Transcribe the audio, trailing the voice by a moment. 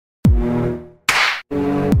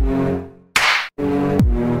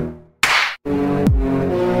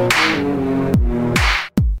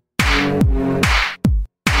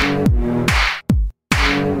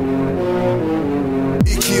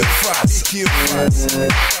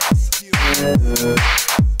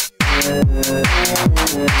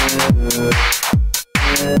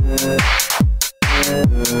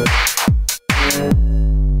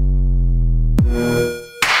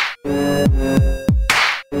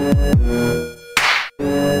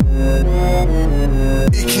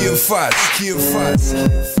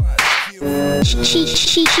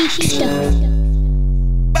CHEEKSTA.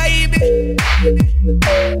 Baby.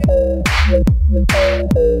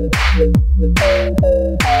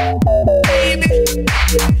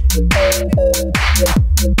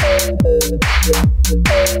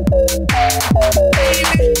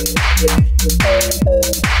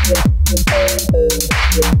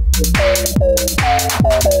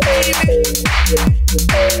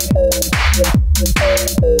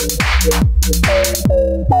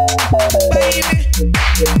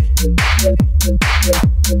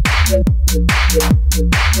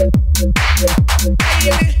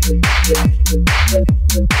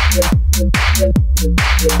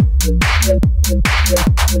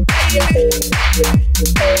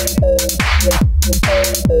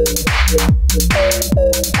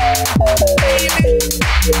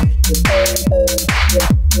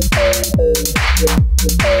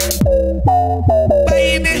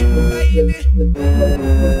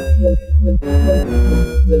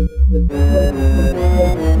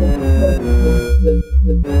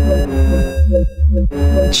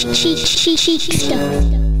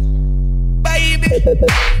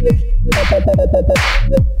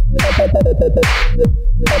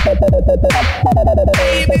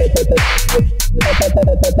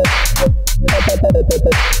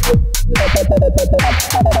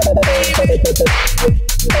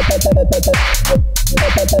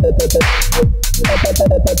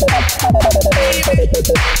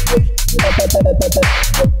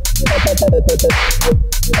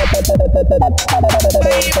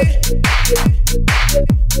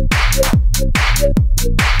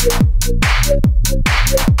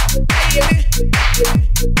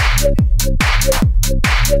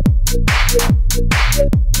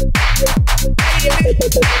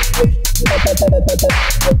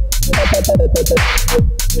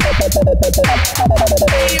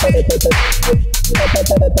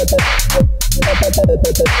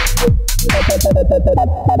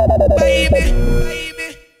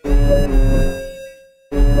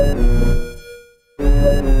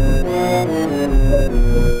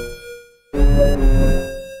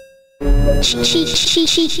 CHEEKSTA.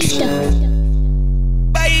 CHEEKSTA.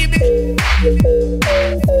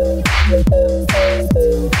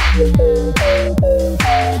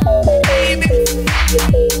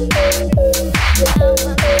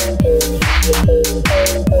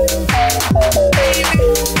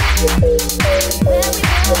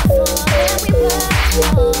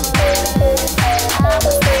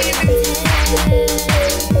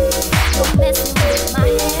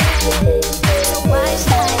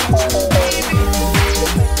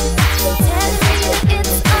 Take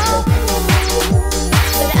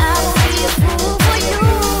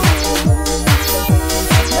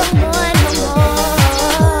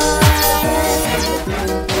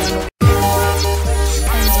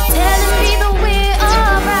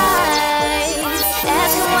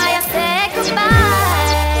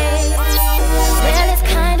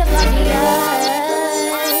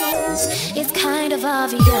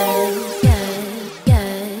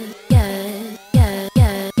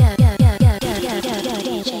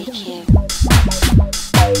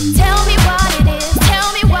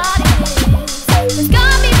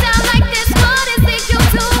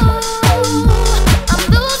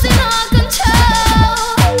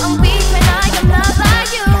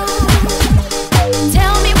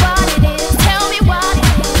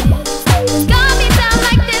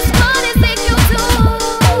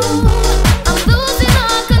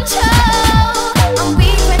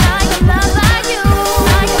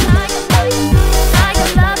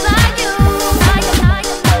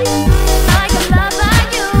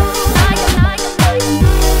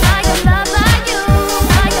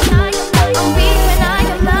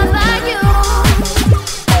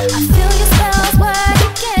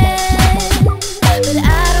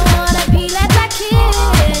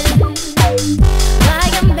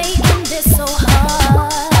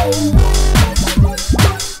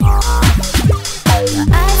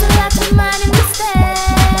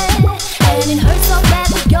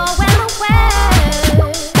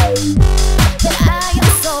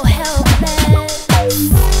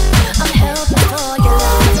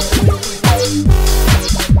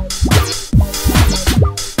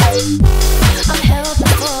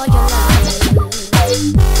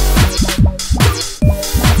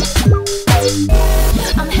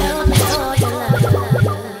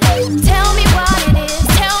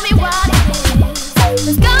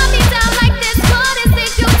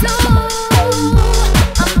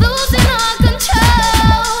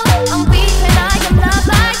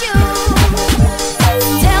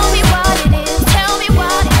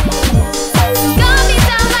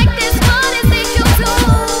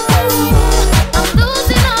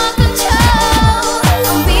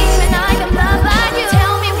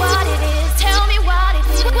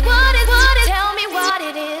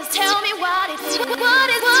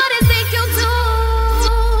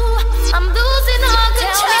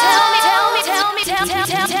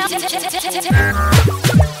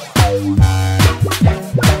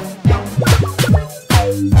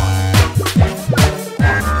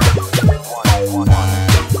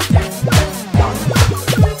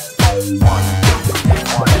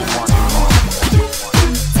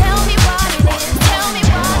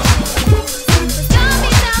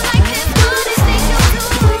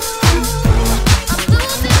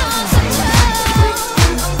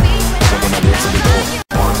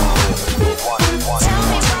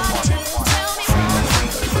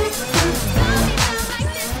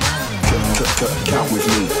count with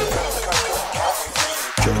me.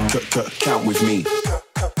 Count with me.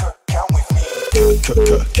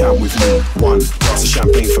 Count with me. 1 glass of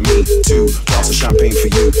champagne for me, 2 glass of champagne for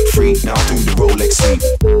you, 3. Now do the Rolex sweep.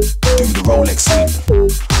 Do the Rolex sweep.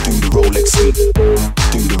 Do the Rolex sweep.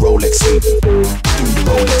 Do the Rolex sweep. Do the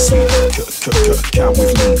Rolex sweep. Count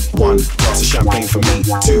with me. 1 glass of champagne for me,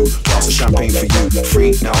 2 glass of champagne for you,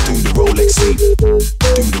 3. Now do the Rolex sweep. Do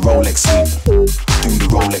the Rolex sweep. Do the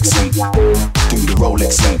Rolex sweep. Do the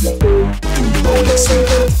Rolex sweep. Do the Rolex sweep.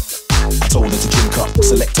 I told her to drink up,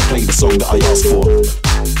 select to play the song that I asked for.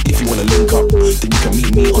 If you wanna link up, then you can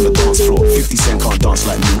meet me on the dance floor. 50 Cent can't dance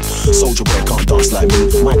like me, Soulja Boy can't dance like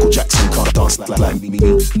me, Michael Jackson can't dance like me,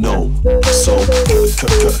 no. So,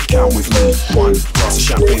 count with me. 1 glass of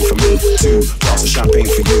champagne for me, 2 glass of champagne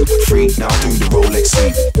for you, 3. Now do the Rolex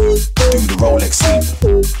sweep. Do the Rolex sweep.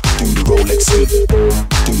 Do the Rolex sweep.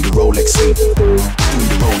 Do the Rolex sweep. Do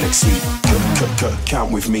the Rolex sweep.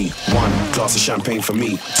 Count with me. 1 glass of champagne for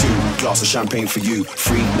me, 2 glass of champagne for you,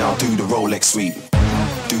 3. Now do the Rolex sweep.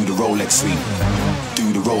 Do the Rolex sweep.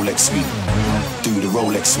 Do the Rolex sweep. Do the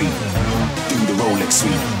Rolex sweep. Do the Rolex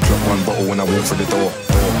sweep. Clock 1 bottle when I walk through the door.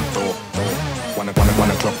 1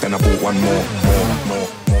 o'clock, then I bought 1 more.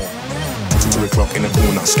 2 o'clock in the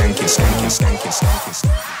corner, skanking.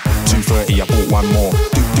 2:30, I bought 1 more.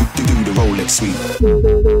 Do the Rolex sweep.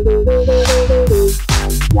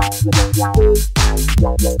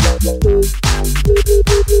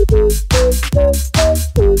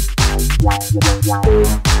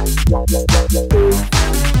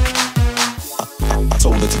 I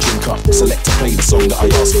told her to drink up, select to play the song that I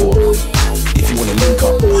asked for. If you wanna link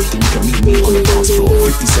up, then you can meet me on the dance floor.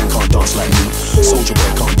 50 Cent can't dance like me, Soulja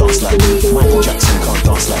Boy can't dance like me, Michael Jackson can't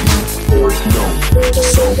dance like me, no.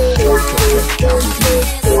 So, count with me. Count with me.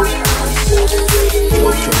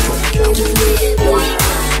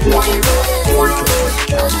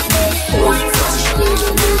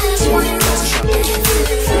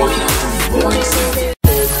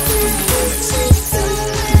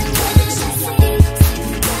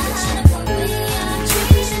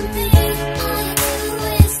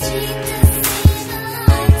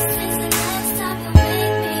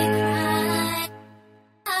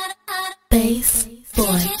 Bass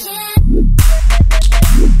boy.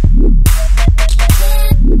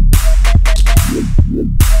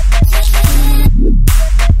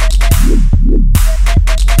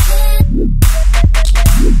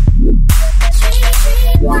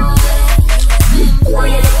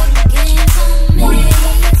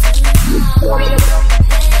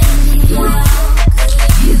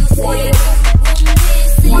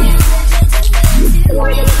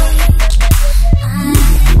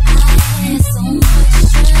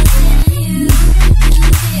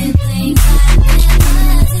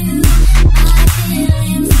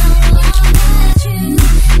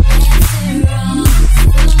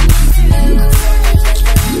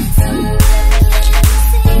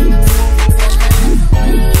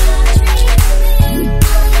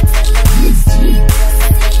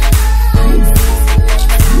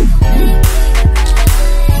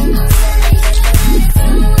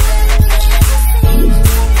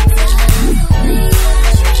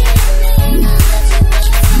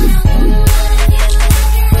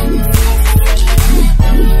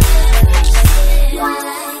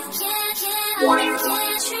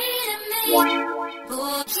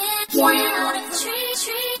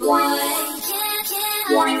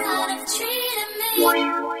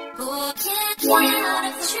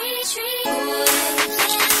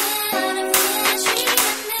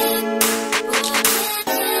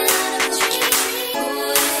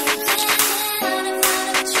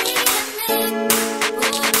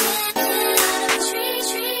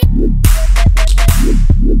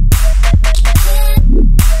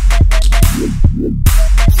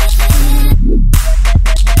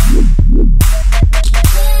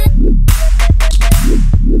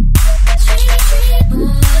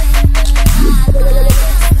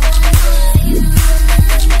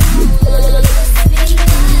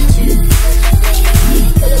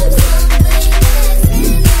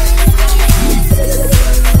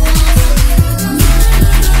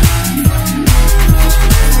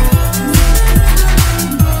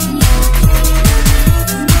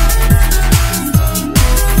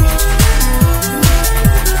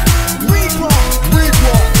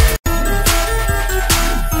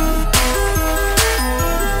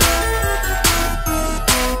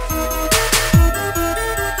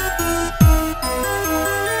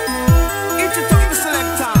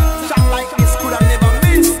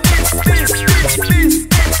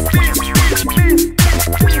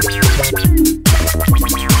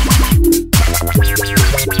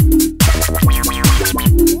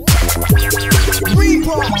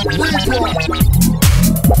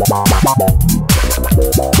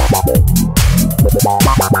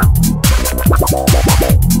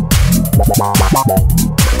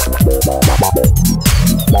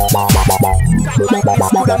 like this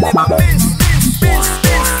could have never missed.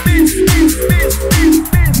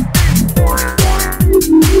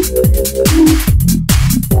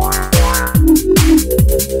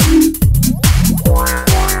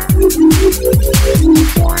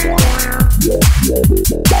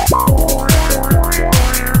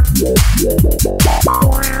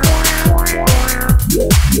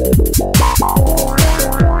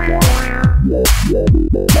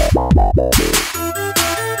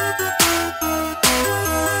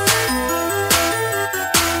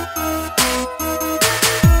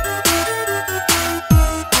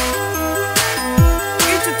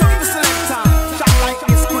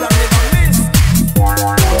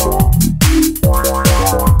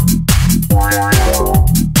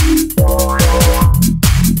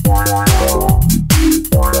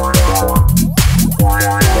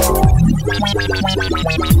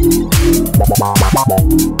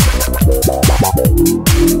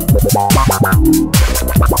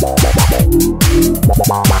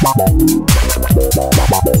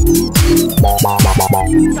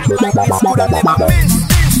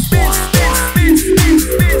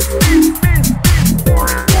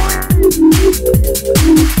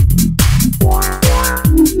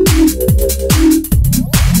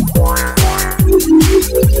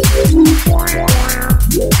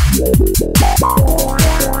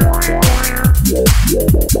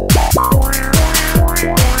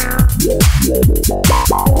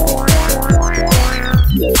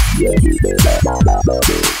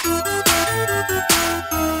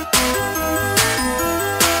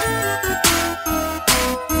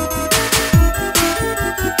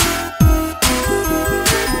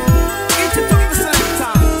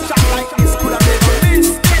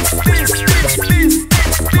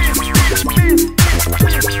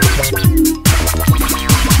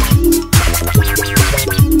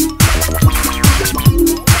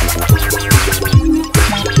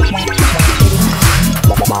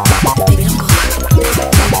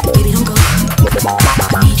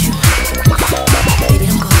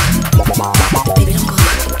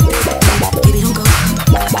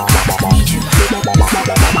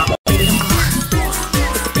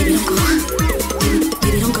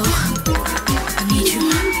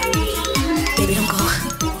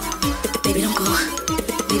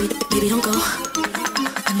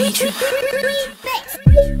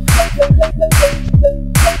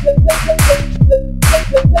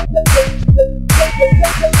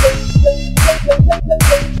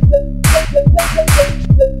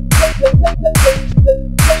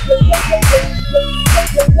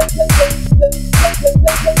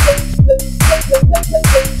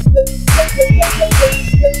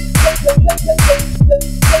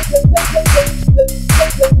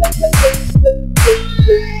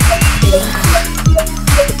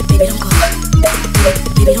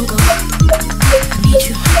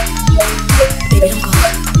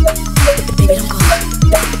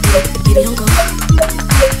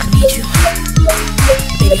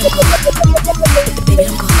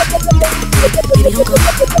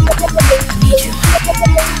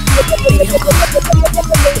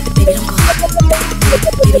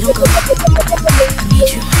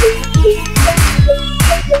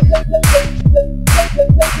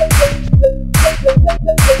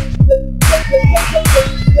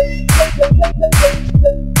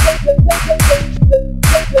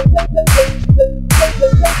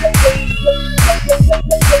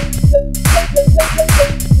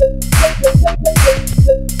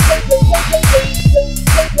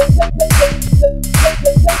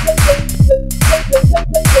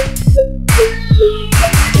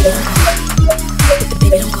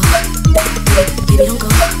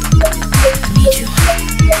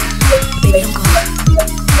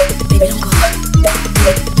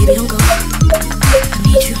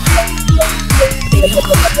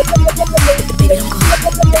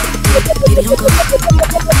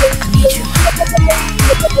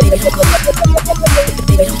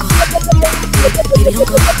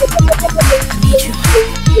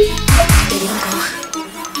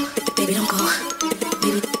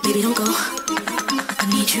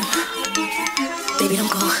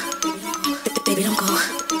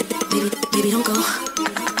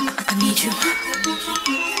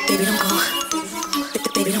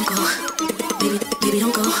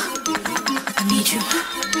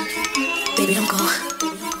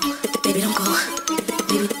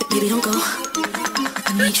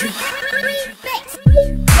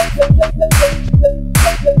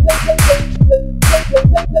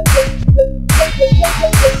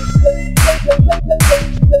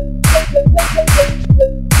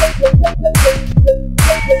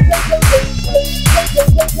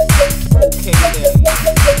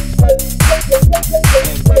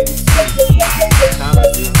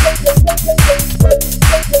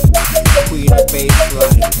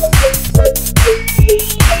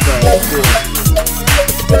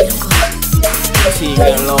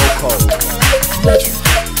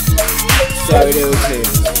 how we do it.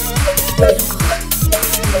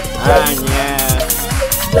 And yeah.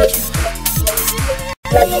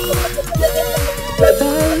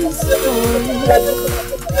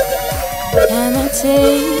 KATY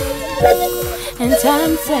and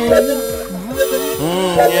TAMZIN.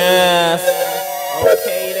 Yes.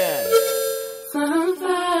 Okay then.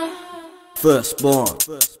 Firstborn.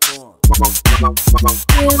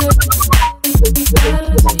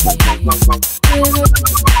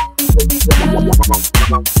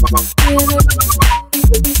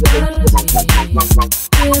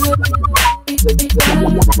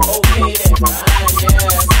 Okay then,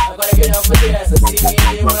 yes, I gotta get up for this. See me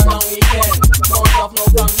here on a long weekend. No stuff, no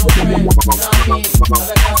fun, no friend. You know what I mean? As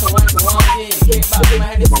I got to one to one day, kick back in my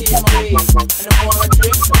head to see my way. And the more I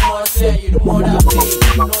drink, the more I say you, the more that I see.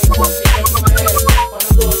 You know you can't see them from my head. Wanna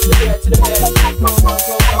go to the bed, to the bed. Go on, off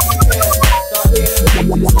your head. Start getting the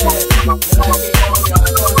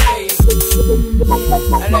things instead.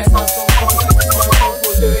 You like it, don't you? I can't stay. And let's have some fun.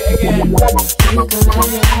 We'll do it again.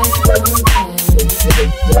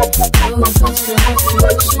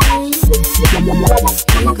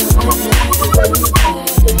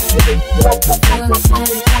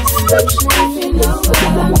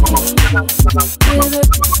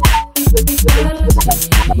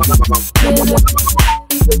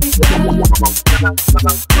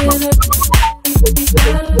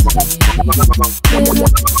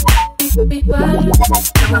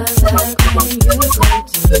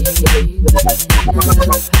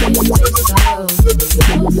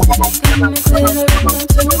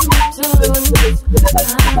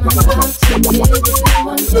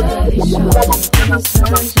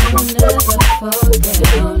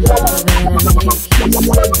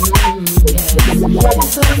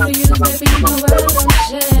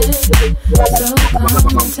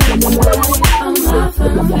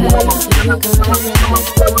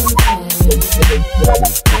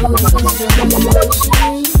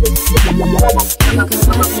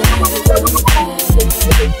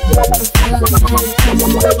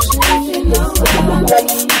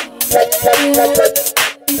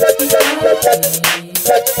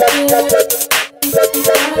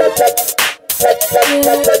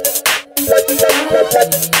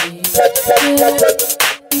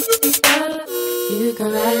 You can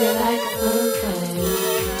ride it like a buffet.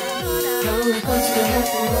 Roller coaster of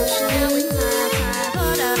emotion.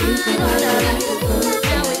 You can ride it like a buffet.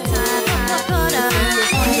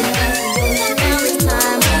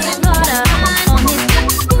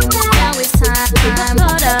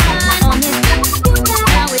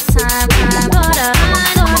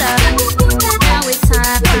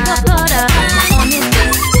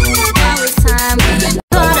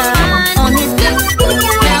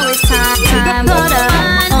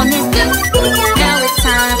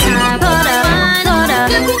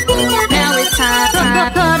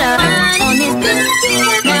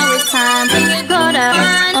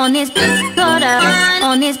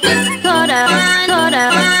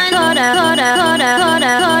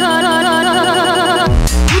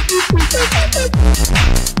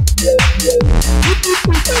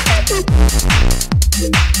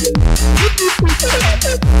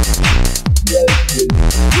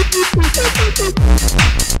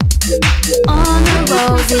 On the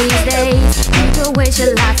road these days, you could wish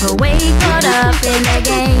your life away, caught up in the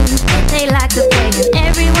game they like to play, and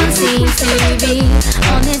everyone seems to be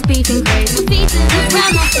on this beating craze. Feet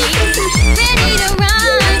around my feet, ready to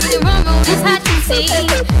run, but the wrong road is hard to see.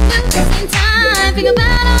 Just in time, think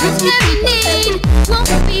about all this very need. Won't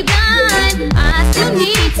be blind, I still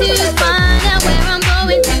need to find out where I'm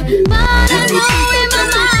going to, but I know in my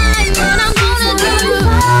mind what I'm gonna do.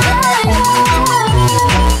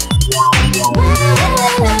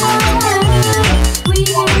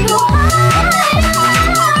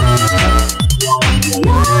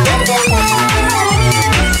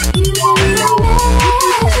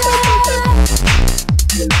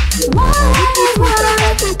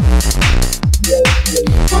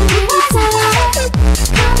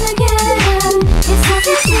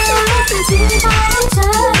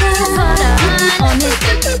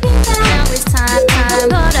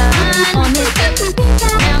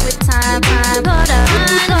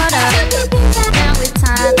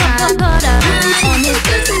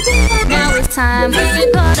 Time,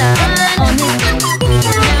 BOODA on this.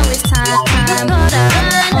 Now it's time, BOODA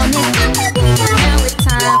on this. Now it's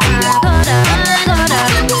time, BOODA, BOODA.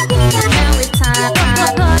 Now it's time,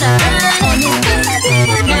 BOODA on this.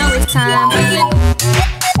 Now it's time.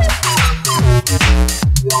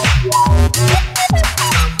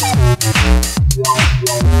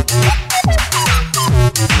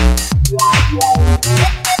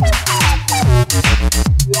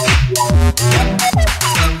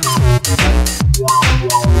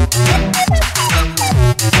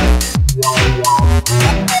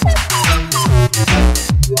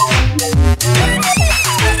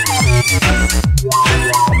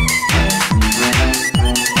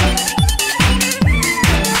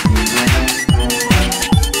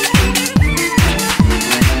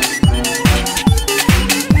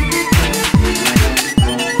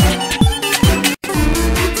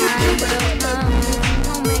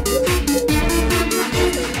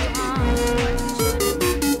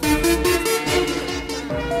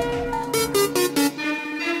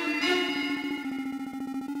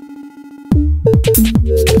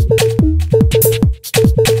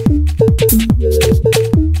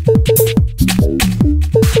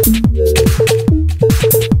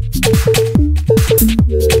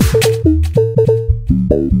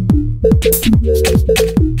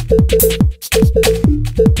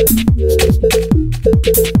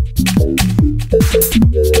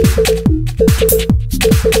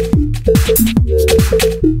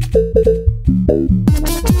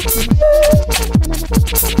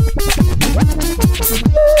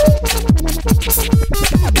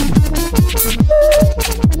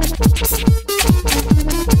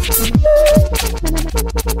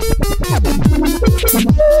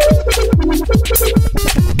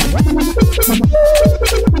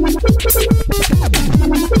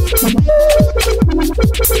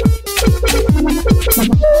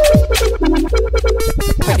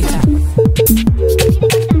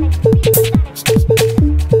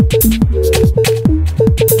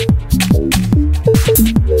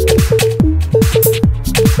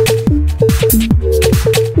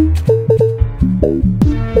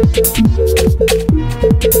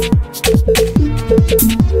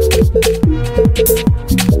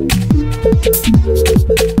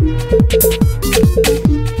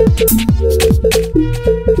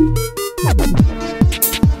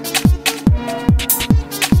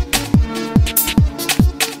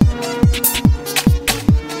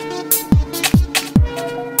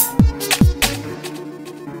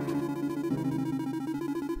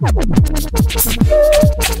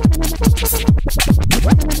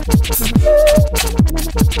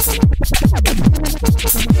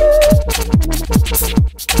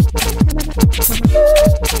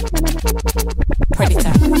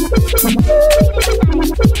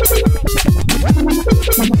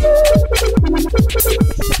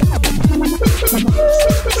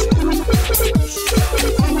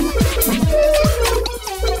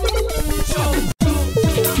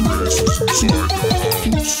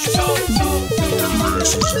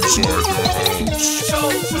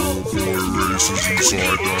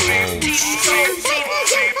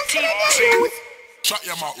 Shut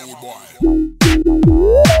your mouth, old boy.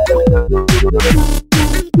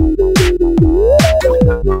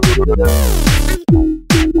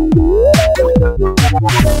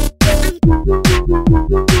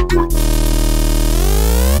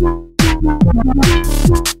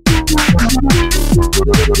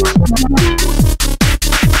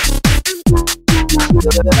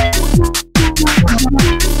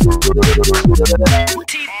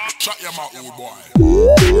 Shut your mouth, old boy.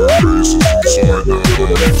 Races inside the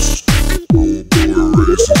house.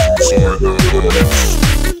 Races inside the house.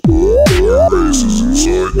 Races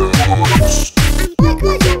inside the house.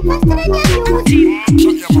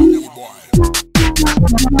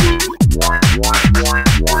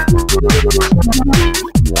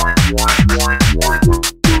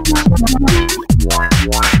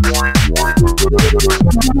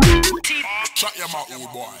 Shut your mouth, old boy. Shut your mouth,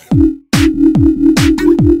 old boy.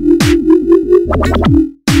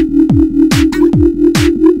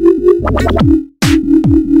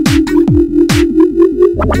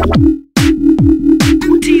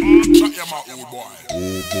 Shut your mouth, old boy.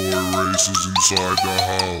 Old boy races inside the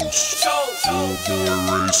house. Old boy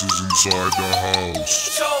races inside the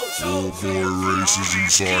house. Old boy races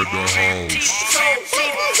inside the house.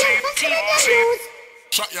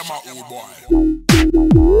 Shut your mouth, old boy.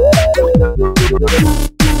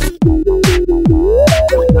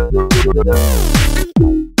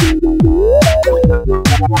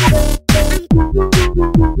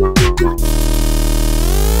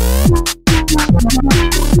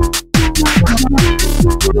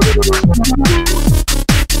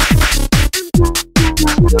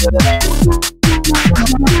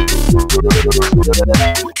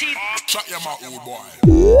 Shut your mouth, old boy.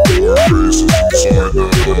 Races inside the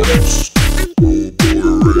house. Old boy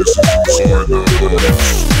races inside the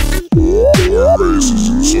house. Old boy races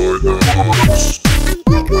inside the house.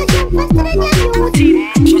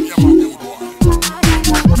 Shut your mouth, old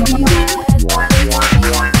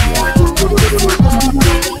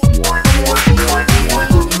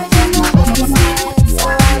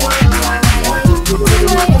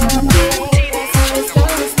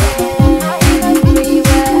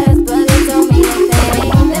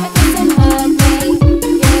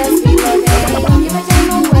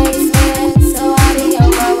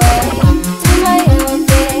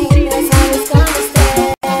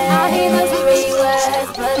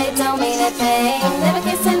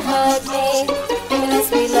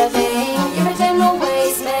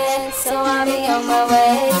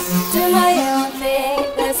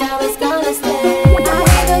That's how it's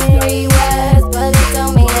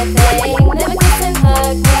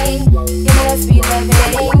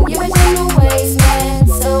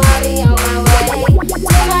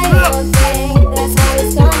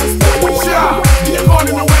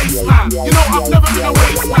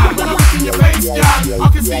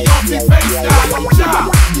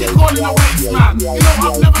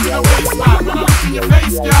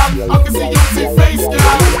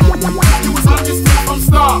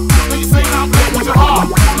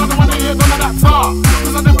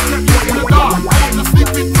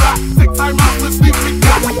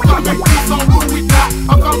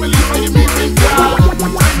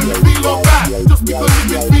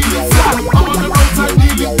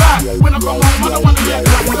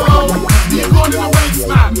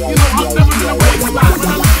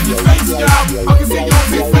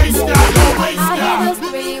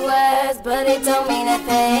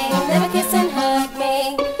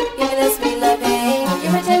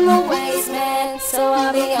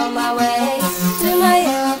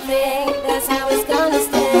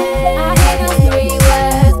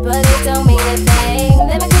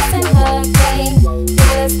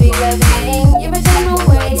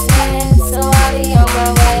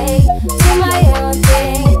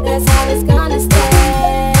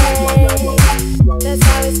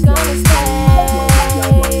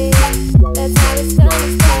gonna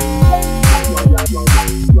stay.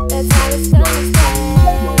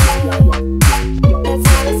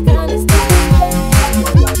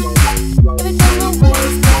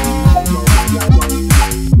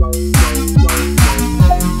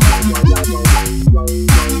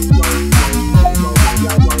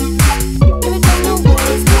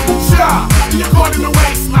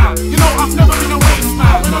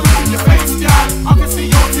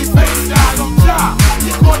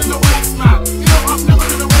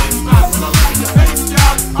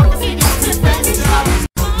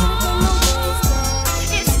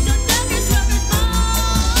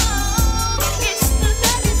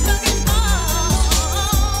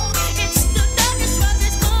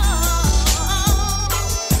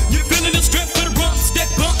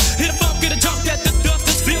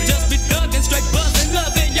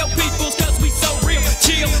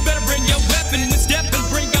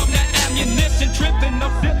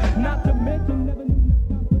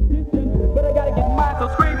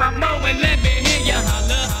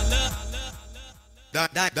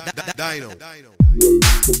 We're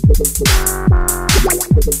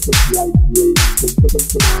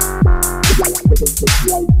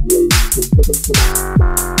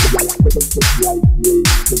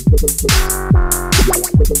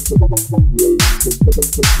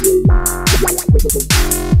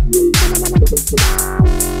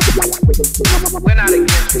not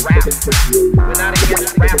against rap. We're not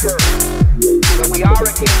against rappers. But we are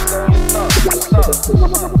against those thugs.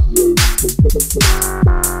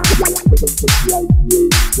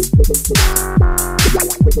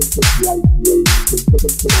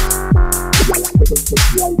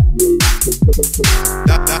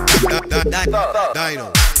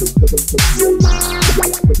 Dino.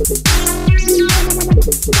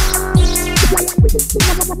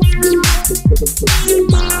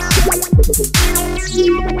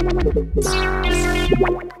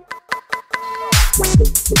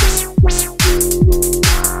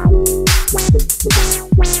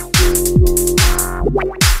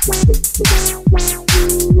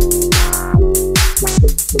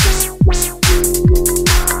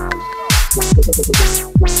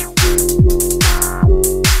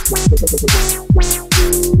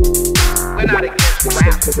 We're not against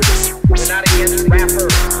rap. We're not against rappers.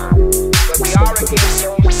 But we are against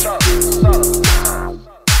those thugs.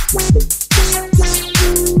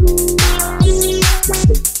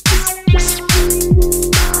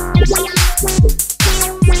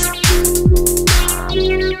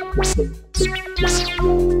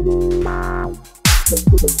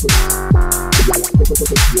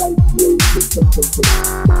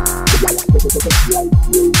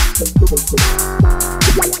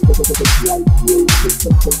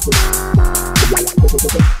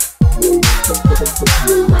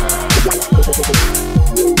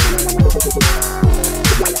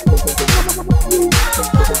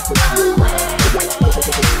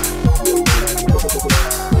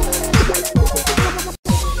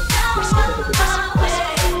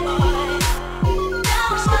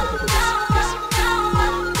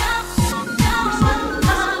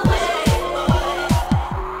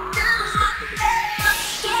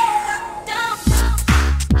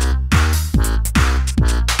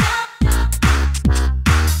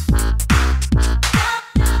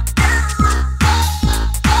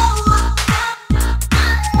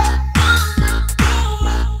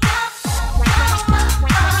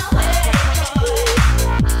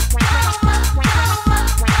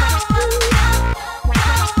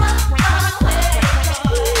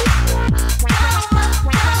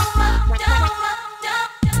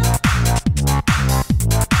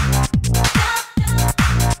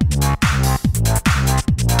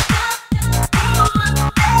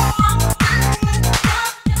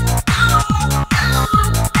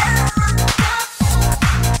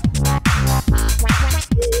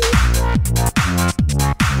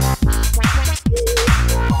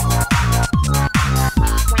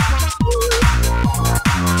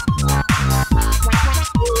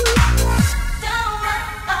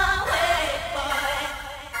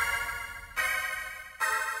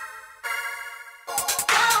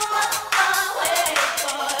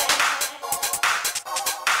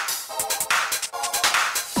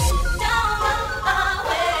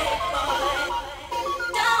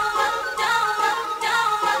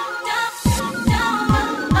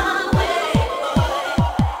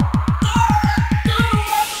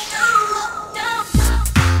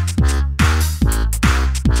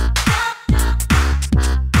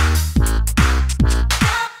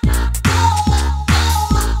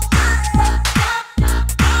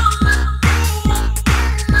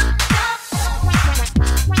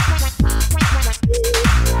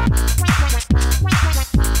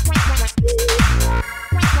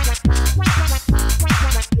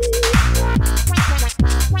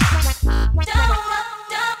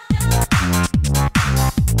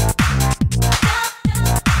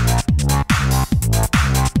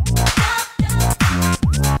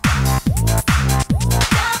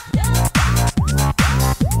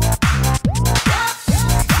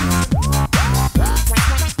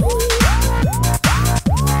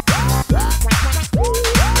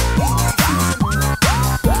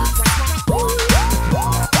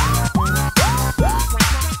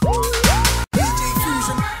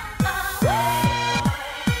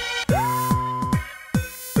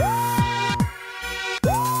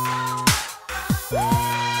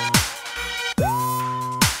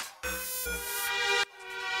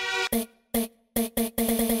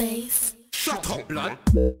 blood.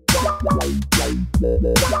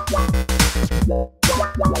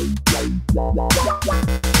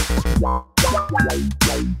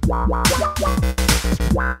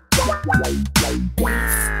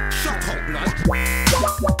 Shut up, blood.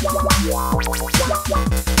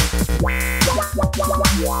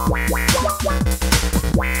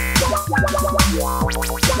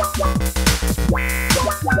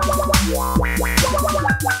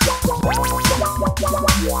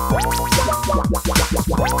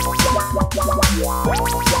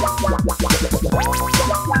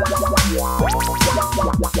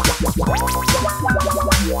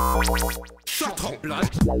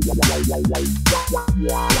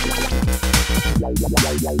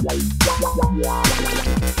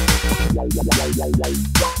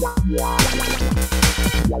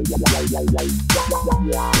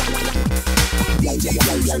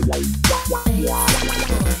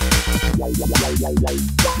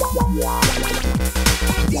 Shut up, blood.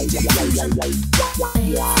 DJ Fusion.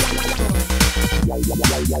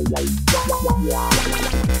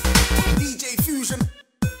 DJ Fusion.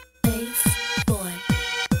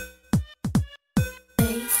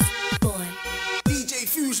 DJ Fusion. DJ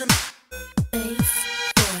Fusion.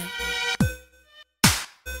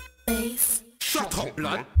 Shut up,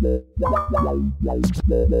 blood.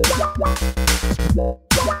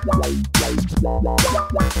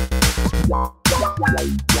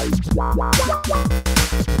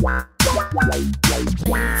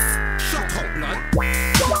 Shut up, blood.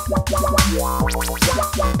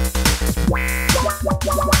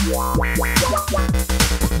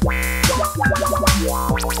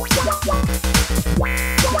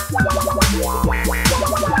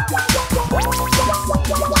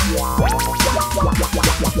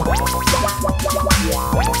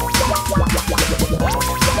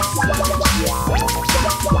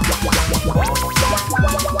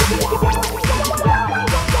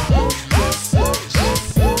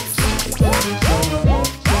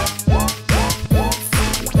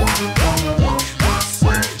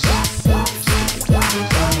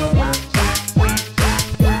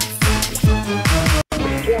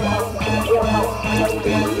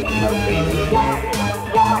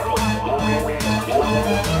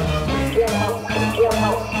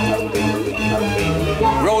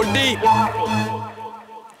 Roll deep.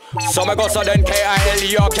 So I go so then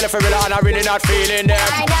KILLE, kill it for real and I'm really not feeling them.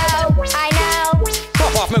 I know.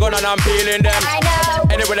 Pop off me gun and I'm peeling them. I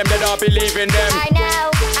know. Anyway them they don't believe in them. I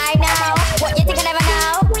know. What you think I never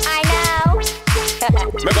know? I know.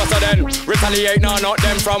 Me go so then retaliate, no not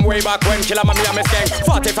them from way back when Killa mommy and me skank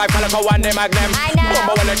 45 calico one day magnum. I know.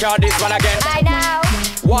 Bumba when they jar this one again. I know.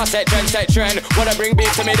 War set trend. Wanna bring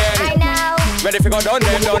beef to me then. I know. Ready for go done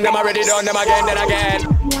them already done them again, then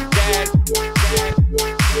again.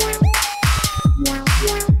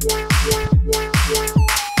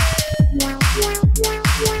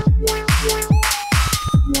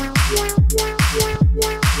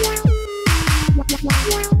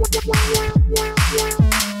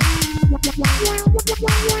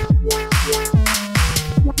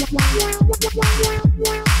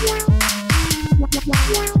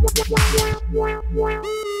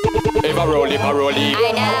 If I roll,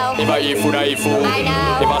 I know. if I eat food, I eat food. I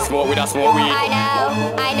know. If I smoke weed, I smoke weed. I know.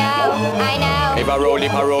 If I roll,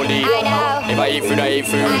 I know. if I eat food, I eat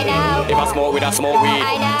food. I know. If I smoke weed, I smoke weed.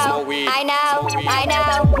 I know. Smoke weed. I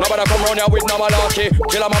know. Nobody come round here with no malarkey.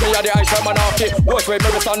 Killa mommy at the ice cream monarchy. Watch wait,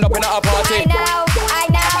 maybe stand up in a party. I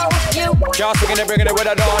know. You. Can't swing it, bringing it with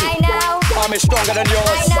a dawn. I know. I'm stronger than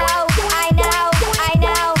yours. I know.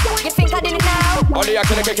 You think I didn't know? Only a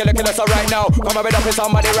killer, so right now. Come and up with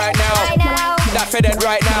somebody right now. I know. That fed it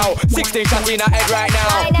right now. 16 shots in her head right now.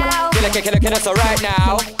 I know. Killer, so right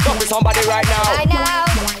now. Up with somebody right now. I know.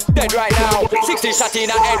 Dead right now. 16 shots in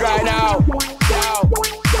her head right now.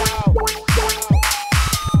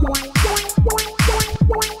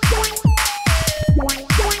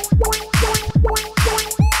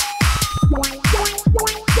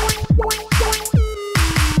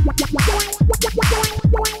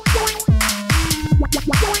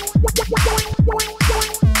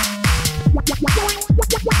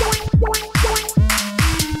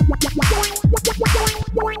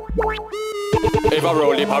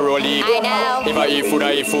 If I roll, I know. If I eat food,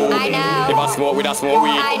 I eat food. I know. If I smoke weed, I smoke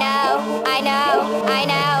weed. I know.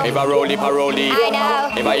 If I roll, I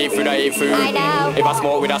know. If I eat food, I eat food. I know. If I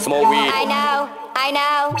smoke weed, I smoke weed. I know.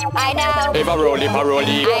 If I roll, I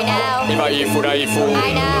know. If I eat food, I eat food.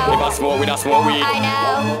 I know. If I smoke weed, I smoke weed. I know.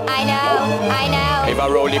 If I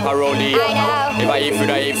roll, I know. If I eat food,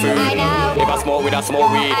 I eat food. I know. If I smoke weed, I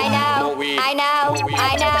smoke weed. I know. Smoke weed.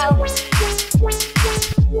 I know.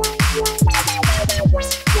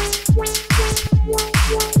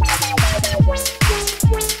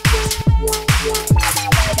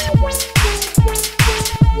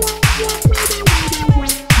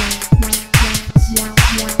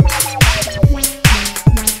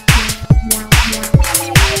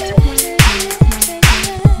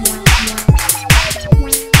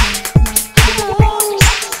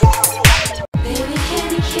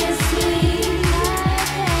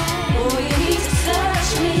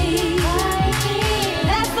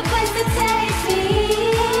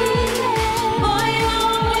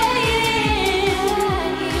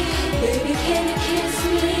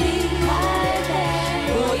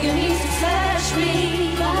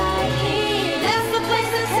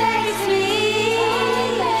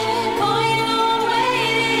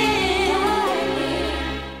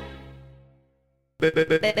 Big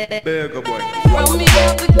boy. Throw me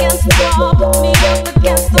up against the wall, put me up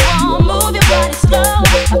against the wall. Move your body slow,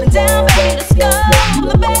 up and down, baby, let's go. From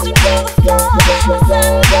the bedroom to the floor, listen to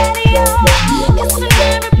the radio. Kissing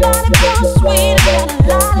everybody, feel sweet, I got a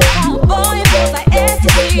lollipop. Boy, it feels like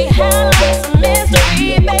ecstasy, handling some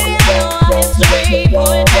mystery. Baby, I know our history,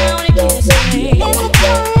 pull it down and kiss me. In the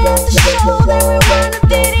joint at the show, they rewind the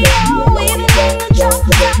video. Even in the drop,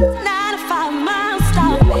 95 miles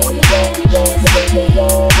stop. Baby, can you kiss me?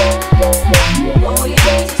 Oh, you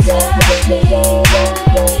need to touch me.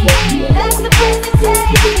 That's the place to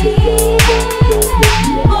take me.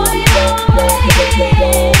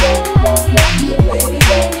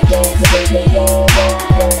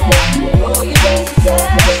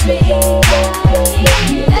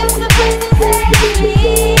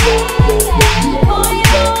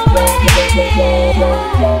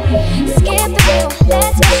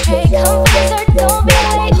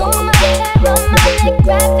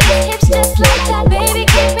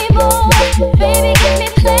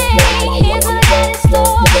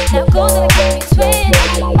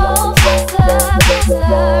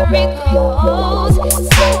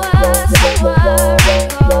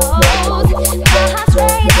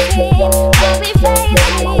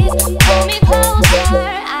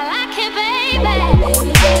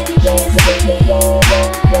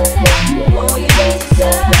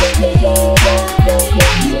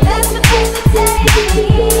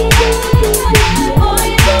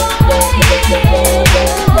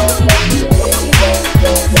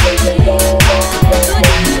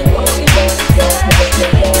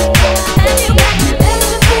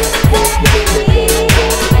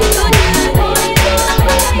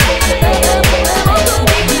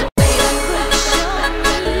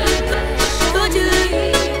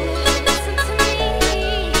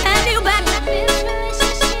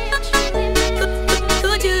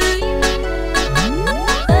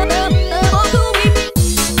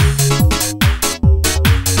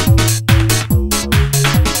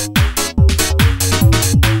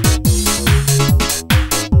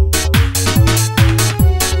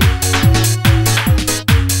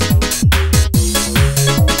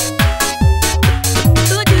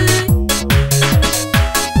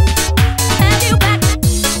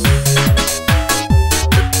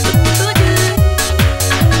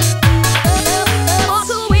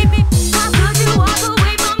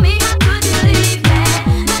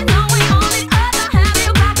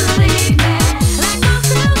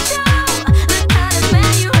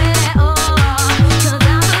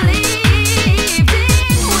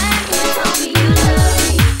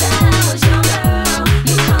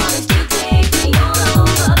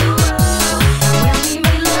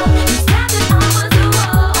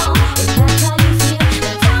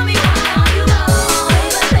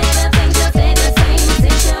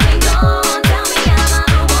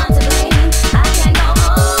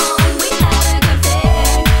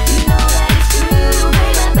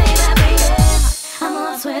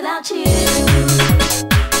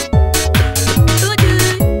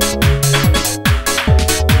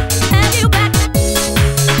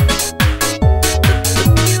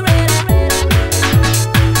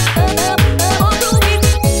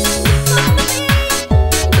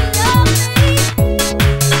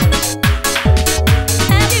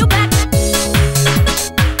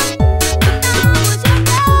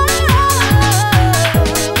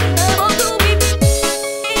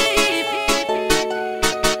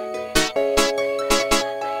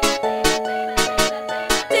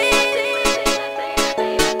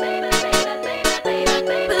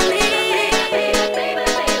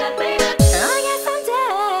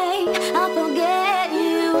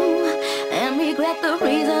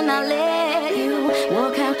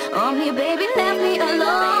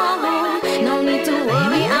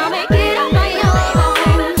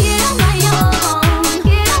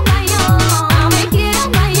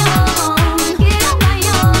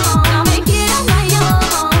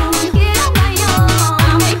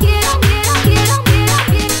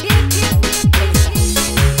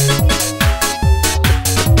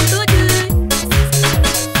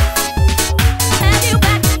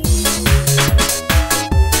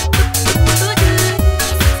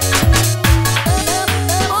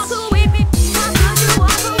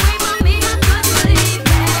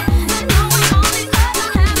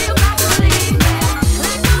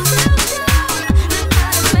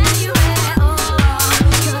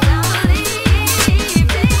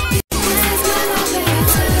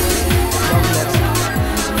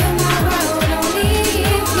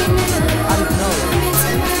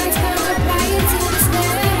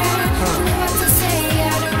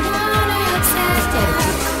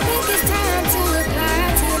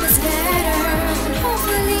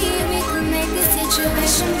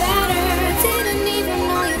 situation better. Didn't even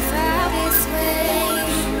know you felt this way.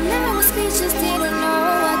 Now I was speechless, didn't know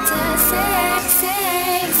what to say.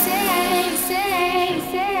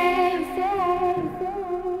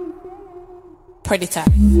 Predator.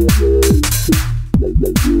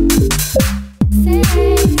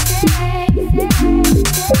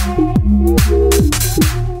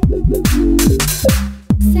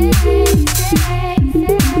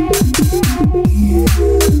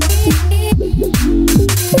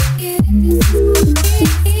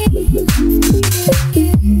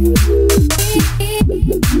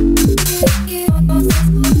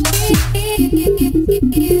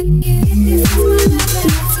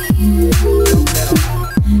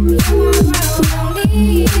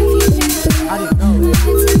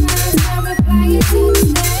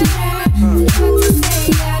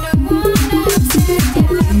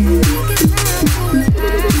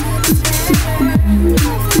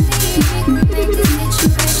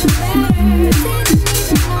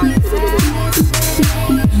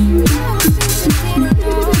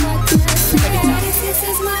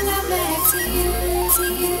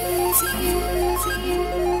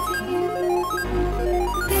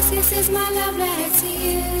 This is my love letter to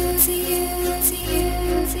you, to you, to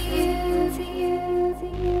you, to you, to you, to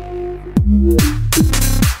you.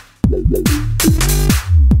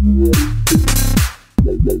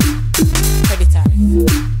 Predator.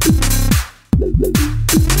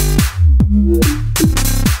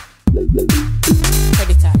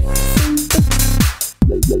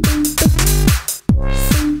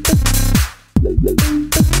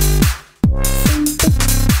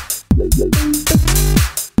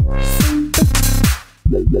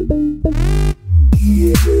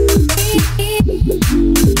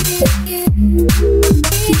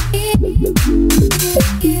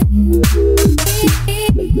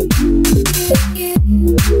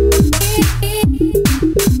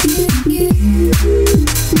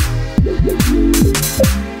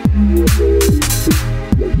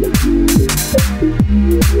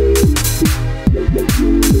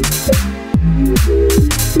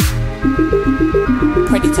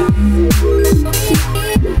 Predator.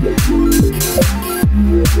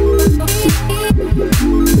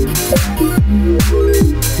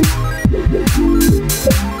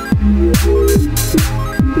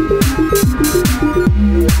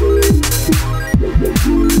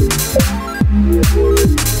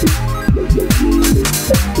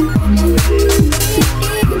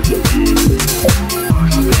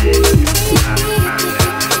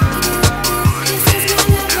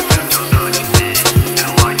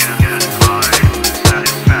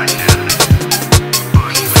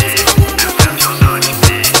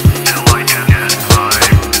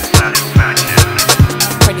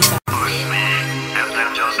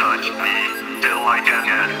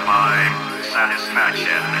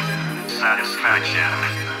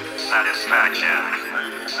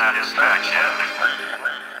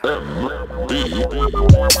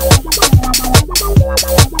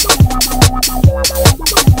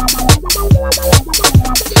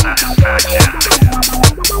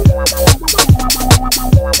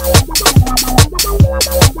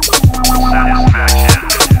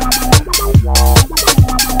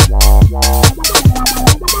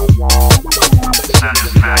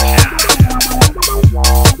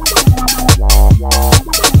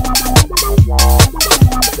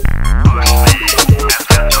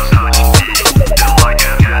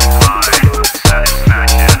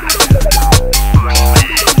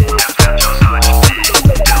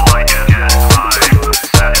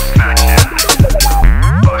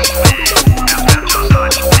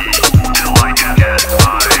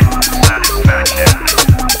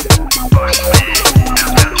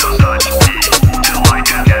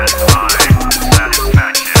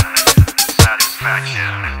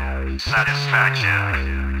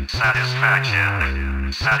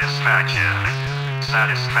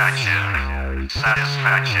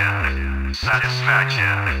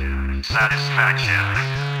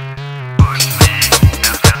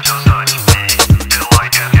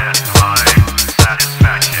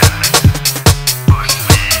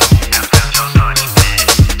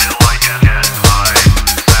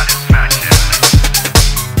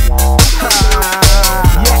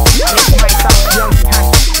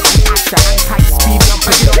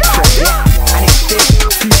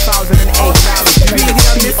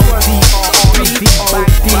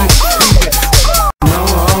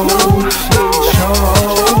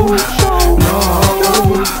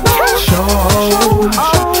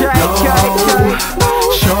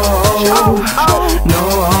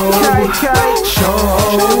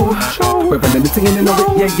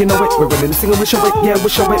 yeah, you know it. We're running this thing and we show it, yeah, we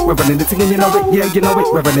show it. We're running this thing and you know it, yeah, you know it.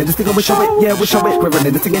 We're running this thing and we show it, yeah, we show it. We're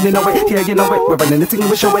running this thing and you know it, yeah, you know it. We're running this thing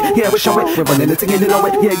and we show it, yeah, we show it. We're running this thing and you know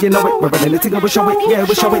it, yeah, you know it. We're running this thing and we show it, yeah,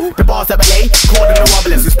 we show it. The bars that we lay, call them the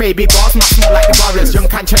wobblers. We spray big bars, must smell like the warriors. Young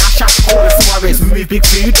Kanchan, Asha, call us the warriors. We move big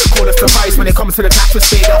food, call us the price. When it comes to the clash, we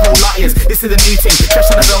spray the whole lot is. This is the new thing,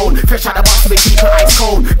 fresh on the road, fresh out the box, we keep it ice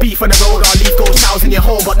cold. Beef on the road, or leave gold showers in your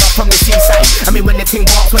home, but not from the seaside. I mean when the ting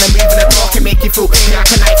walks, when I move in the dark, it make you feel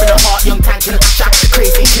like a knife in the heart. Young Kanchan, Asha,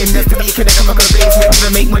 crazy kinders to me, couldn't come up with a blaze. We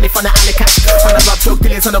even make money from the alley cats. On the rub drug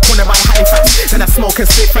dealers on the corner by Halifax. Then I smoke and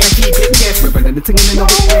spit and keep it clear. We're running the thing and you know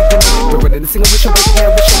it, yeah, you know it. We're running the thing and we show it,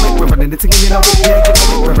 yeah, we show it. We're running the thing and you know it, yeah, you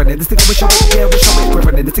know it. We're running the thing and we show it, yeah, we show it. We're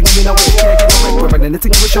running the thing and you know it, yeah, you know it. We're running the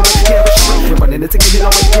thing and we show it, yeah, we show it. We're running the thing and you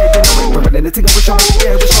know it, yeah, you know it. We're running the thing and we show it,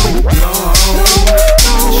 yeah, we show it.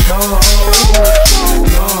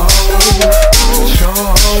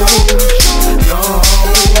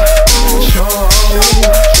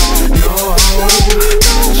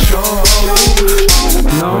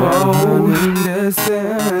 This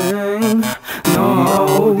thing,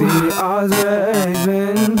 no, the odds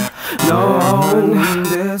raving. No,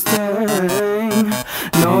 this thing,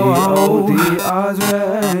 no, the odds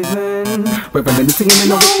raving. We're running the thing and you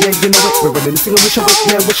know it, yeah, you know it. We're running the thing and we show it,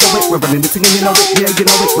 yeah, we show it. We're running the thing and you know it, yeah, you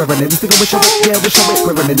know it. We're running the thing and we show it, yeah, we show it.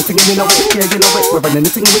 We're running the thing and you know it, yeah, you know it. We're running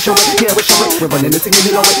the thing and we show it, yeah, we show it. We're running the thing and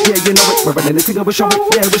you know it, yeah, you know it. We're running the thing and we show it,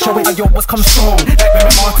 yeah, we show it. Yo, what's come strong, like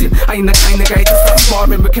Mary Martin. I ain't the kind of guy to start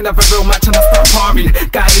sparring. We can have a real match and I start parring.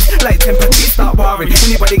 Guys, like temper, please start warring.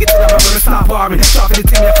 Anybody get to the rubber and start barring. Sharpen the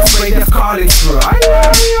team, you have to spray death calling.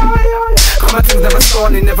 Come on, things never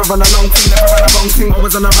stalling. Never run a long thing, never run a wrong thing.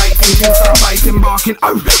 Always on the right thing, things start biting, barking.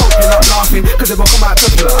 Oh, hope you're not laughing, cause it won't come out to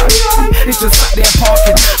fly. It's just sat there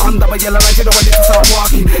parking under my yellow light, you don't want it to start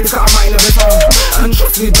walking. It's got a mind of its own, and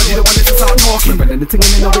trust me, but you don't want it to start talking. We're running the thing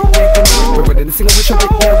and you know it, yeah, you know it. We're running the thing and we show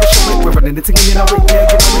it, yeah, we show it. We're running the thing and you know it, yeah,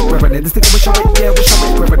 you know it. We're running the thing and we show it, yeah, we show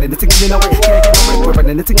it. We're running the thing and you know it, yeah, you know it. We're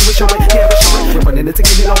running the thing and we show it, yeah, we show it. We're running the thing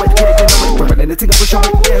and you know it, yeah, you know it. We're running the thing and we show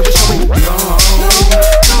it, yeah, we show it.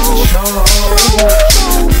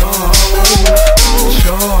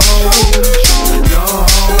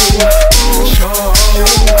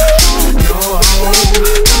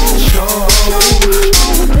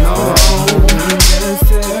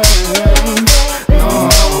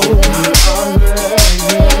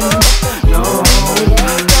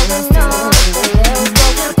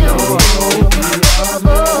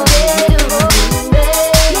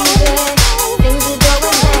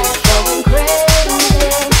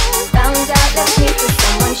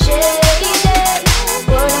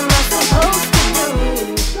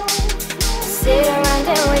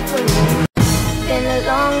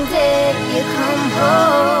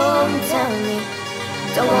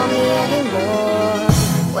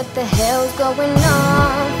 What the hell's going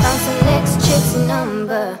on? Found some next chick's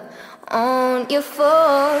number on your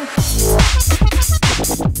phone.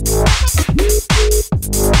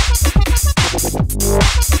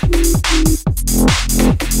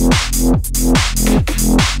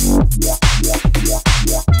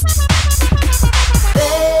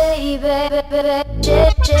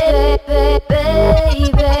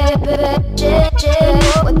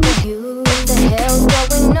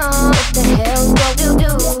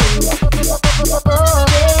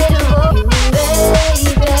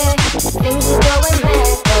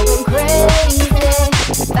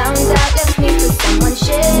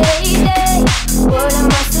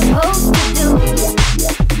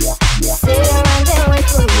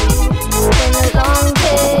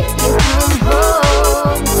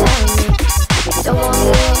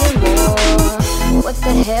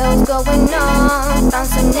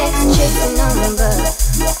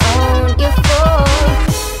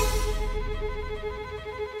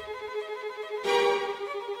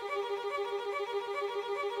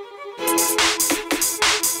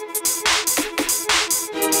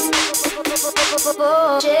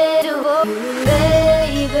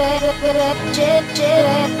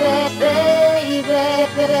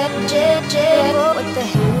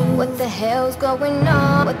 What the hell's going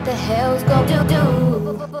on? What the hell's going to do?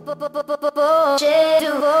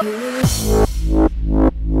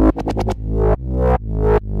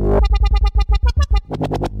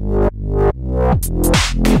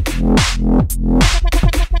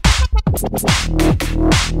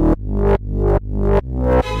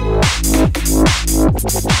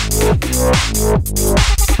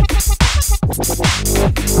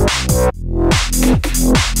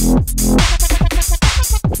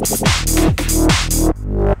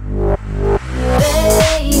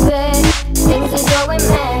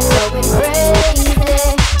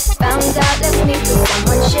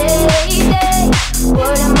 Someone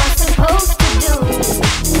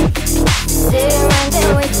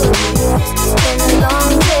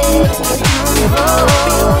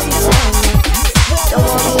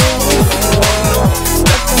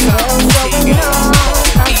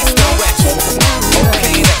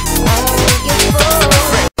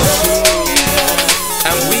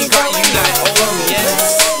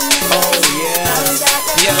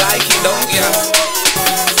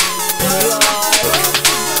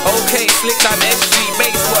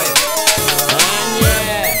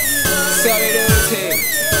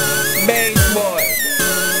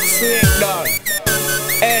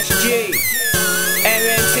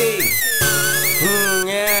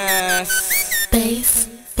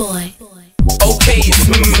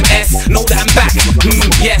bass, S, know that I'm back,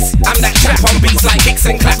 yes, I'm that trap on beats like kicks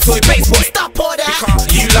and claps, so bass boy. Stop all that. Because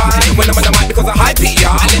you lie when I'm on the mic because I hype it,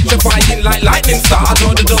 yeah. Electrifying like lightning star. I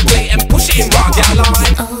draw the dub plate and push it in rock, yeah,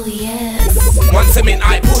 lie. Oh yes. Once I'm in,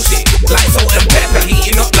 I push it like salt and pepper,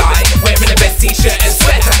 heating up like wearing the best t-shirt and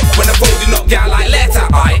sweater. When I'm folding up, yeah, like letter,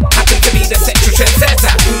 I happen to be the sexual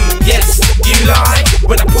trendsetter. Yes, you lie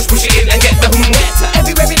when I push it in and get the better.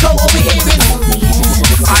 Everywhere we go, all we hear is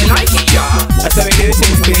I like it, yeah. That's how we do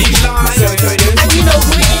things, baby. You lie, and you know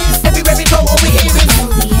who it is. Everywhere we go, all we hear is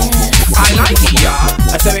I like it, yeah.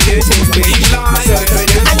 That's how we do things, baby. You lie,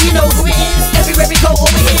 and you know who it is. Everywhere we go, all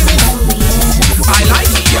we hear is I like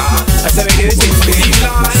it, yeah. That's how we do things, baby. You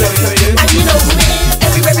lie, and you know who it is.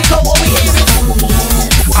 Everywhere we go, all we hear is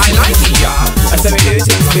I like it, yeah. That's how we do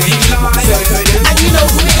things, baby. You lie, and you know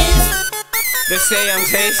who it is. They say I'm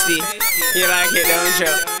tasty. You like it, don't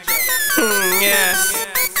you? Yes.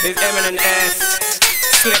 It's M and an S.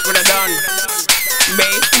 Slip with a done.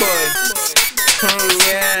 Bass boy.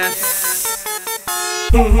 Yes.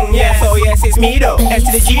 Yes, oh yes, it's me though. S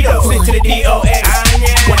to the G though, slip to the D-O-N.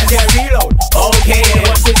 Watch that reload. Okay,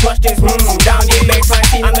 watch this, down the baseline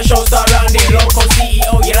scene and the show start rounding. Local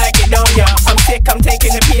CEO, you like it, don't ya? I'm sick, I'm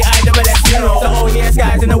taking the P-I-double-S, you know. The whole yes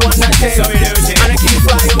guys in the one that takes. So we do it. And I keep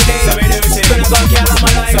fly all day. So we do it. Gonna go kill on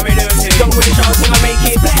my life. So we do it. Don't wait shouting, I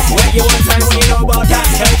make it black. Where you one time when you know about that.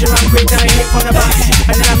 Heard you run quick, then I hit from the back.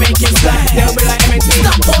 And then I make it flat. They'll be like MNT.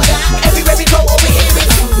 Stop all that. Everywhere we go, all we hear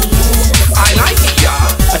is I like it,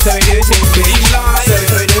 yeah. That's how we do things, baby. You lie,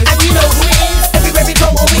 and you know who it is. Everywhere we go,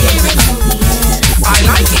 all we hear is I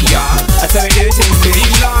like it, yeah. That's how we do things, baby.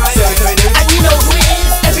 You lie, and you know who it is.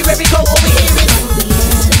 Everywhere we go, all we hear is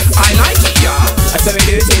I like it, yeah. That's how we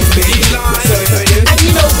do things, baby. You lie, and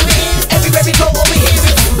you know who it is. Everywhere we go, all we hear is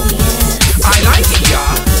I like it,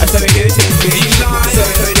 yeah. That's how we do things, baby. You lie,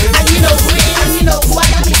 and you know who it is. And you know who I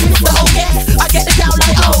am, it's Mr. Oh yes. I get it down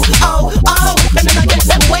like and then I get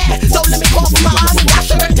them wet. Don't let me call for my army,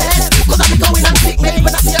 Asher and Tess. Cause I be going on sick, baby, when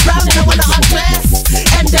I see her drowning, I wanna undress.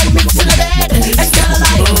 And then mix to the bed, and tell her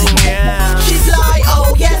like, she's like,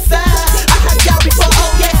 oh yes sir. I had y'all before, oh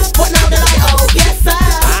yes, but now they're like, oh yes sir.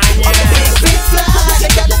 On the big flag, they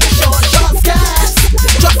got little short skirts.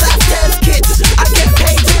 Just as test kids, I get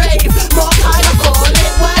paid to rave. More time, I call it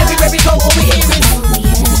well. Everywhere we go, all we hear is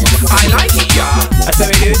I like it, yeah. That's how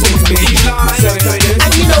we do things, baby. And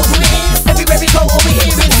you know who it is. Everywhere we go, all we hear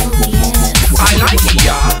is I like it,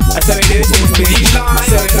 yeah. That's how we do things, baby.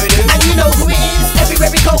 And you know who it is.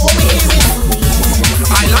 Everywhere we go, all we hear is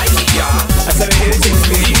I like it, yeah. That's how we do things,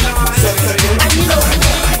 baby. And you know who it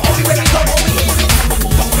is. Everywhere we go, all we hear is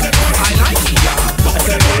I like it, yeah. That's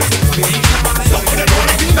how we do things, baby. Stop with the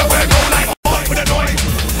noise. It's the way go like stop with the noise.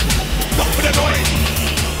 Stop with the noise.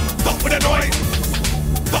 Stop with the noise.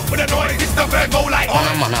 Stop with the noise. It's the way go like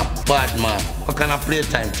man, a bad man. What kind of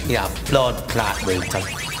playtime? Yeah, blood clot breaker.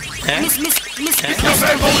 It's the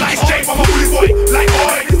verbo like Jay, I'm a bully boy, like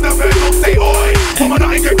oi. It's the verbo say oi. I'm a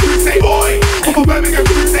Nottingham crew say oi. I'm a Birmingham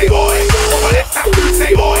crew say oi. I'm a Leicester crew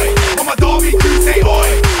say oi. I'm a Derby crew say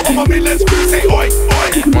oi. I'm a Midlands crew say oi.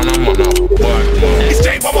 It's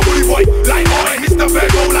Jay, I'm a bully boy, like oi. It's the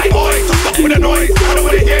verbo like oi. So stop with the noise. I don't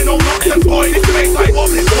wanna hear no nonsense boy. It's the bass like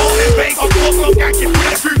wobbling, wobbling bass. I'm talking of skanking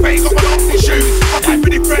with a screw face on my nasty shoes. I'm type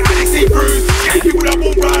of different addictive crews. Skanking with a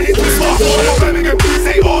boom round in two. I'm a Birmingham crew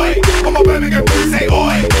say oi. I'm a Birmingham crew say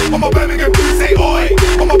oi. I'm a Birmingham crew say oi.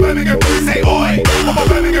 I'm a Birmingham crew say oi. I'm a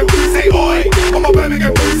Birmingham crew say oi. I'm a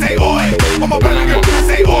Birmingham crew say oi. I'm a Birmingham crew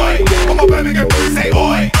say oi. I'm a Birmingham crew say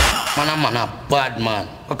oi. Man, a bad man.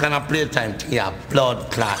 What kind of playtime? Yeah,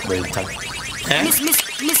 blood clot breaker. It's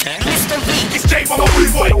Jay, I'm a bully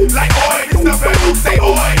boy, like oi. It's the verbo say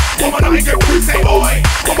oi. I'm a Nottingham crew say oi.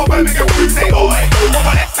 I'm a Birmingham crew say oi. I'm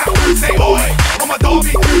a Leicester crew say oi. I'm a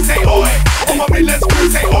Derby crew say oi. I'm a Midlands crew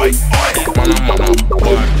say oi. I'm a Birmingham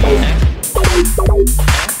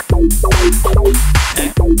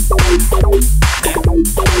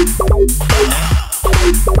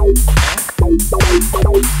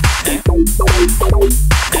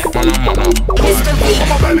crew say oi.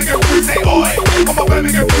 I'm a Birmingham crew say oi. I'm a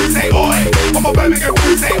Birmingham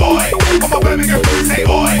crew say oi. I'm a Birmingham crew say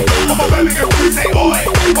oi. I'm a Birmingham crew say oi.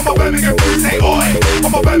 I'm a Birmingham crew say oi.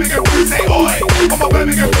 I'm a Birmingham crew say oi. I'm a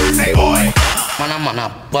Birmingham crew say oi. Man,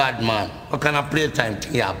 a bad man. What kind of playtime?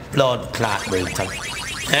 Yeah, blood clot breaker.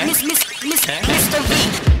 Mr. V.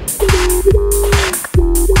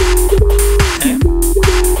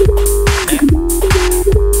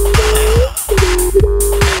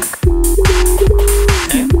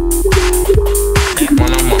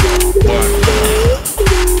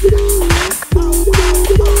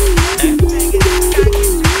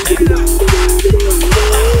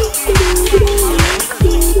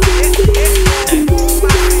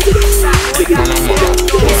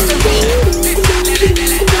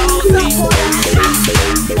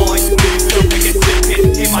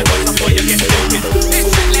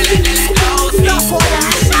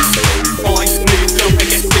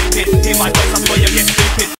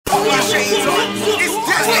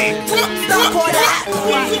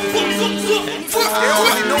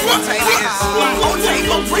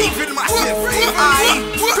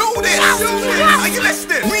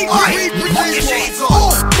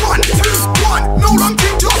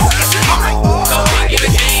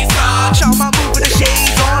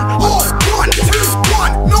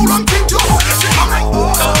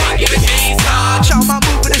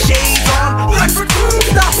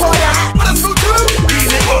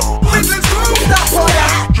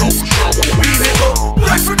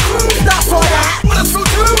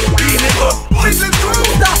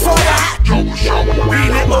 Read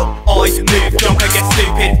it up. I move drunk, I get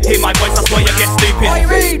stupid. Hear my voice, that's why you get stupid. I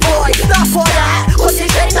read boy, stop all that, cause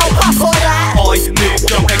this ain't no pop all that. I move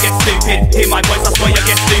drunk, I get stupid. Hear my voice, that's why you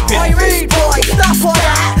get stupid. I read boy, stop all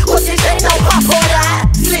that, cause this ain't no pop all that.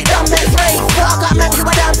 Slick down men's race, but I got men who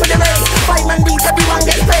are down for the race. 5 man beats, everyone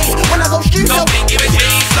gets paid. When I go shoot, don't think give a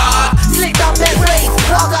shit, son. Slick down men's race,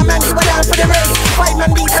 but I got men who are down for the race. 5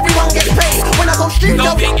 man beats, everyone gets paid. When I go shoot,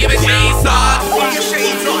 don't think give a shit, son. Put your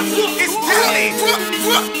shades on, it's Dilly.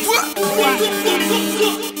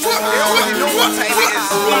 You already know what time it is.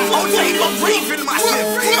 I'll take a raving massive.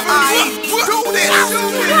 I do this.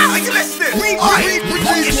 Are you listening?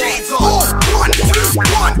 Put your shades on. 1, 2,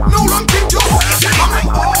 1. No long thing, just don't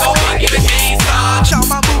give a shit, son. Shout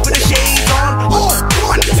my boo with the shades on.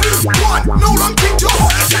 1, 2, 1. No long thing, just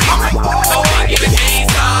don't give a shit,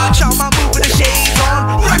 son. Shout my boo with the shades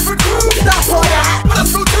on. Record crew, stop all that. But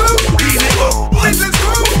that's so true. Beat it up. Legends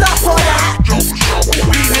crew, stop all that.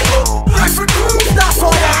 Beat it up. Record crew, stop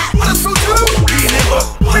all that. But that's so true. Beat it up.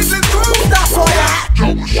 Legends crew, stop all that.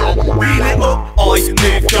 Beat it up. I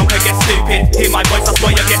move drunk, I get stupid. Hear my voice, that's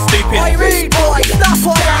why you get stupid. I read boy, stop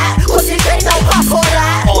all that, cause this ain't no pop all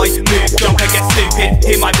that. I move drunk, I get stupid.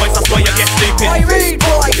 Hear my voice, that's why you get stupid. I read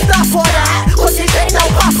boy, stop all that, cause this ain't no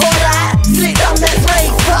pop all that. Slick down men's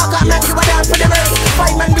race, but I got men who are down for the race.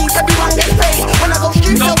 5 man beats, everyone gets paid. When I go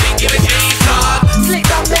shoot, don't think give a shit, son. Slick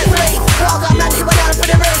down men's race, but I got men who are down for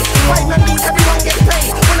the race. 5 man beats, everyone gets paid.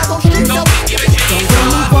 When I go shoot, don't think give a shit,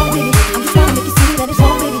 son. I'm just trying to make you see that it's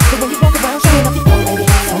wrong, baby. The way you walk around showing off your phone, baby.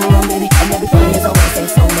 So wrong, baby. And everybody has always say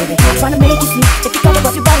so, baby. I'm trying to make you see if you cover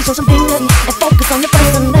up your body, show some dignity, and focus on your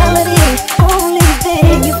personality. Only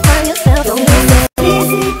then you find yourself. Don't be so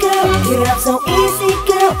easy, girl. Give it up so easy,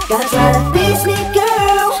 girl. Gotta try to please me,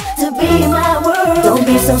 girl, to be my world. Don't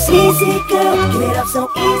be so sleazy, girl. Give it up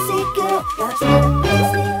so easy, girl. Gotta try to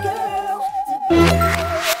please me, girl, to be my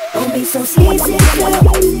world. Don't be so sleazy, girl.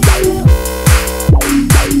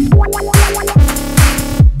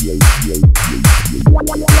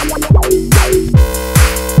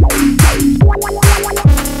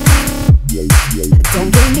 Don't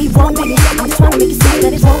get me wrong, baby. I'm just trying to make you see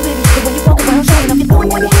that it's wrong, baby. The way you walk around showing off your phone,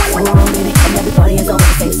 baby. So wrong, baby. And everybody has always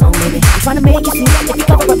the same song, baby. I'm trying to make you see if you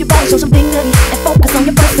cover up your body, show some dignity, and focus on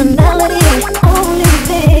your personality. Only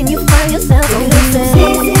then you find yourself. Don't be so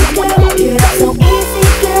easy, girl. Give it up so easy,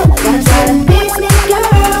 girl. Gotta try to please me,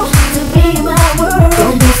 girl, to be my world.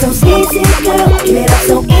 Don't be so easy, girl. Give it up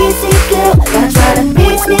so easy, girl. Gotta try to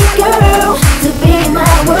please me, girl, to be my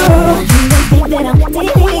world. You don't think that I'm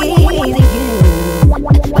teasing you,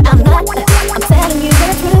 but I'm not. I'm telling you the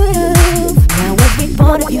truth. Now every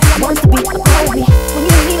part of you wants to be a part of me. When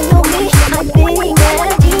you don't even know me, I think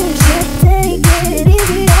that you should take it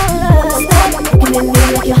easy on us. Stop looking at me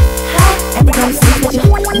like you're hot. Everybody sees that you're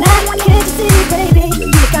not. Can't you see, baby?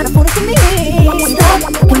 You're the kind of fool to me. Stop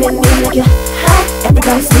looking at me like you're hot.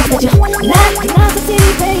 Everybody sees that you're not. You're not to see,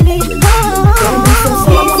 baby. Don't be so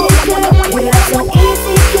easy, girl. We're so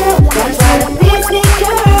easy, girl. Gotta try to please me,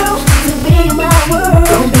 girl, to be my world.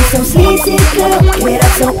 Don't be so sleazy, girl. Give it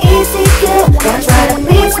up so easy, girl. Gotta try to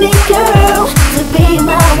please me, girl, to be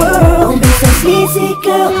my world. Don't be so sleazy,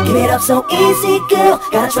 girl. Give it up so easy, girl.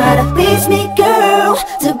 Gotta try to please me, girl,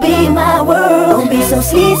 to be my world. Don't be so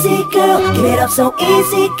sleazy, girl. Give it up so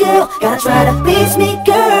easy, girl. Gotta try to please me,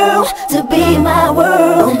 girl, to be my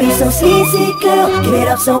world. Don't be so sleazy, girl. Give it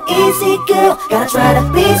up so easy, girl. Gotta try to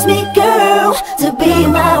please me, girl, to be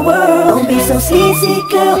my world. Don't be so sleazy,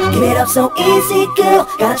 girl. Give it up so easy, girl.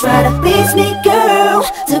 Gotta try to please me, girl,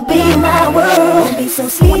 to be my world. Don't be so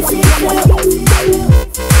sleazy, girl.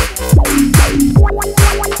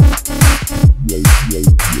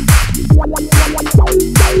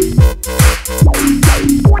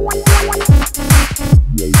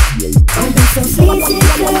 Don't be so sleazy,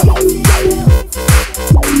 girl.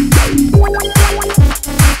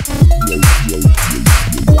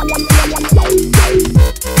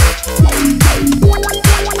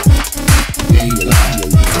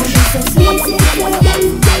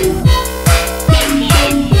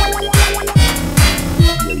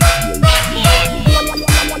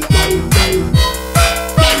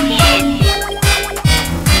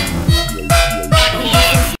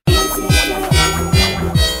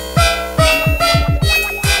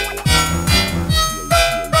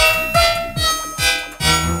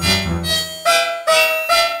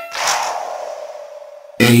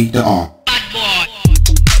 B.O.D.R.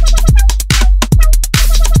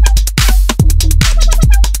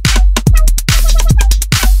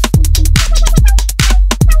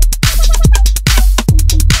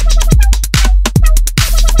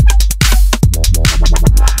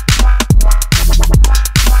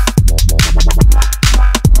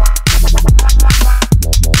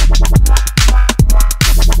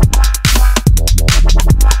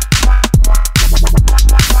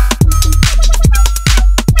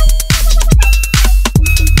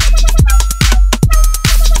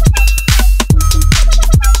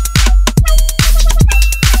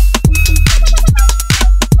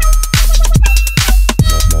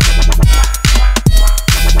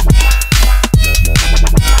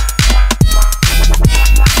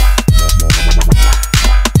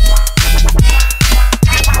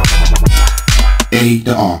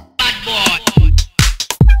 B.O.D.R.